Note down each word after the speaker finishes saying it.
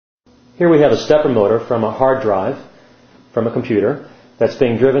Here we have a stepper motor from a hard drive from a computer that's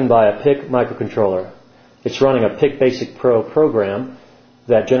being driven by a PIC microcontroller. It's running a PIC Basic Pro program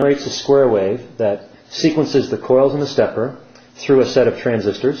that generates a square wave that sequences the coils in the stepper through a set of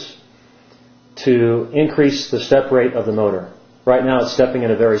transistors to increase the step rate of the motor. Right now it's stepping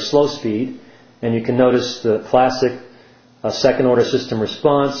at a very slow speed, and you can notice the classic second order system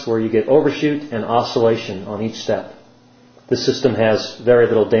response where you get overshoot and oscillation on each step. This system has very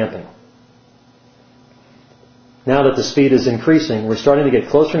little damping. Now that the speed is increasing, we're starting to get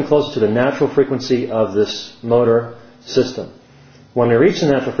closer and closer to the natural frequency of this motor system. When we reach the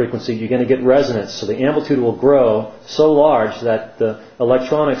natural frequency, you're going to get resonance, so the amplitude will grow so large that the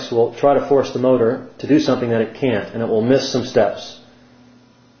electronics will try to force the motor to do something that it can't, and it will miss some steps.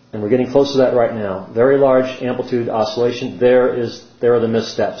 And we're getting close to that right now. Very large amplitude oscillation. There are the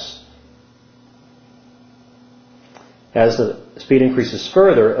missed steps. As the speed increases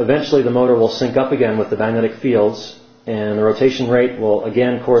further, eventually the motor will sync up again with the magnetic fields, and the rotation rate will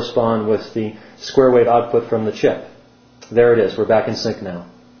again correspond with the square wave output from the chip. There it is. We're back in sync now.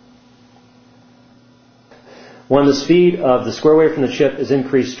 When the speed of the square wave from the chip is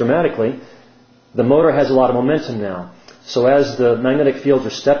increased dramatically, the motor has a lot of momentum now. So as the magnetic fields are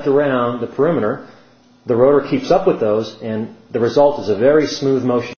stepped around the perimeter, the rotor keeps up with those, and the result is a very smooth motion.